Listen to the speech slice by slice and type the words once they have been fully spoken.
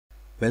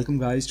Welcome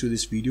guys to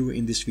this video.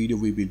 In this video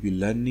we will be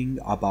learning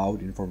about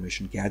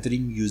information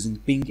gathering using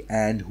ping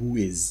and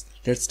Whois.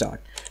 Let's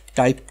start.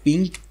 Type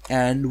ping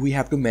and we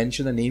have to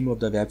mention the name of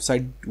the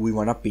website we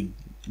wanna ping.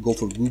 Go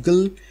for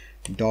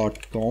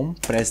google.com,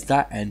 press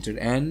the enter,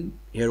 and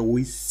here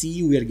we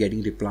see we are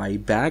getting reply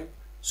back.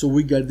 So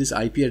we get this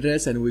IP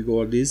address and we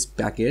got these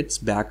packets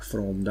back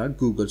from the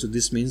Google. So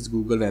this means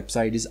Google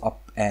website is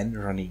up and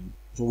running.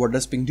 So what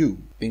does ping do?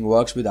 Ping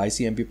works with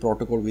ICMP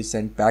protocol. We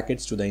send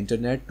packets to the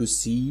internet to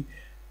see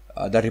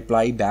the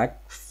reply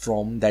back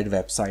from that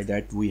website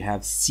that we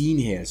have seen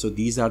here. So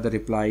these are the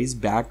replies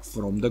back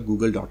from the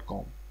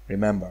google.com.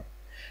 Remember,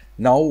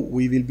 now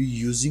we will be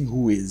using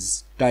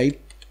Whois. Type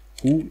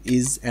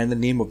Whois and the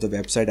name of the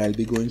website. I'll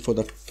be going for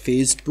the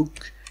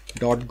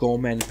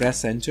facebook.com and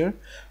press enter.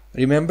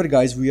 Remember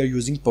guys, we are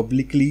using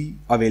publicly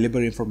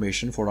available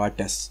information for our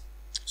tests.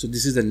 So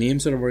this is the name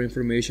server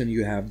information.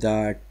 You have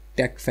the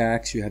tech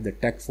facts, you have the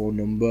tech phone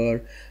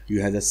number, you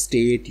have the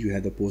state, you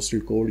have the postal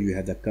code, you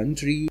have the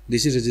country.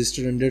 This is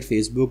registered under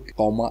Facebook,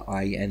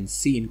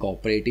 INC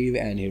Incorporative,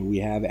 and here we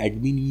have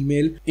admin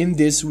email. In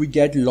this we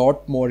get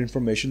lot more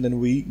information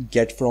than we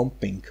get from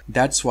ping.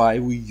 That's why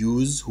we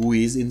use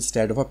Whois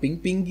instead of a ping.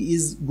 Ping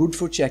is good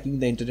for checking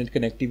the internet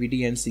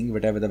connectivity and seeing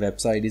whatever the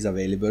website is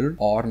available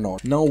or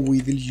not. Now we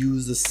will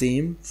use the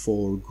same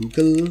for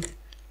google.com,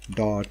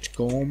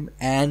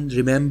 and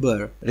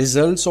remember,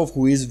 results of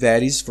Whois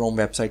varies from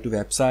website to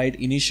website.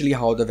 Initially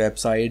how the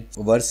website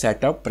was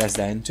set up, press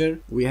the enter.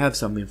 We have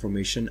some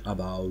information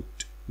about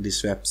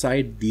this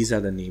website. These are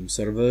the name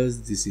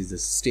servers, this is the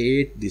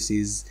state, this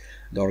is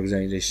the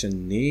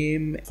organization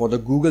name. For the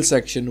Google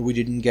section we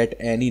didn't get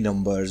any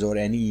numbers or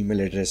any email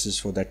addresses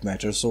for that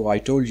matter. So I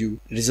told you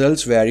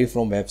results vary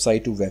from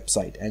website to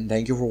website. And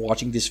thank you for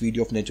watching this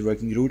video of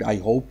networking root. I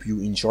hope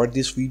you enjoyed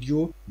this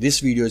video. This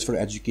video is for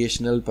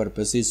educational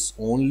purposes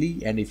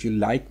only, and if you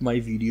like my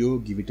video,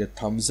 give it a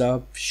thumbs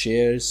up,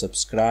 share,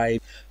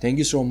 subscribe. Thank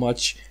you so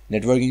much.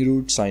 Networking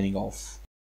root signing off.